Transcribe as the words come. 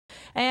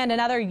And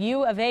another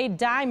U of A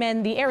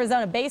Diamond, the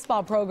Arizona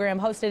baseball program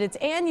hosted its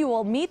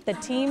annual Meet the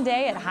Team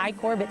Day at High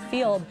Corbett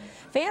Field.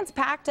 Fans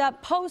packed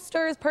up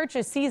posters,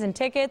 purchased season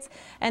tickets,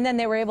 and then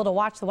they were able to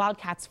watch the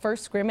Wildcats'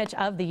 first scrimmage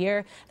of the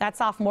year. That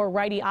sophomore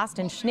righty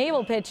Austin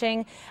Schnabel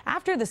pitching.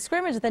 After the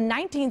scrimmage, the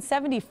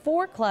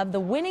 1974 club, the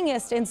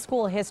winningest in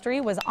school history,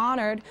 was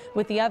honored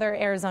with the other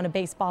Arizona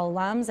baseball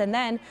alums, and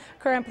then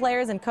current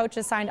players and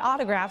coaches signed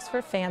autographs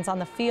for fans on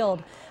the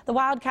field. The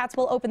Wildcats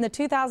will open the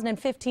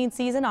 2015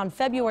 season on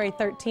February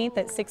 13th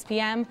at 6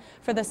 p.m.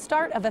 for the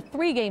start of a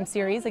 3-game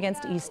series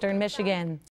against Eastern Michigan.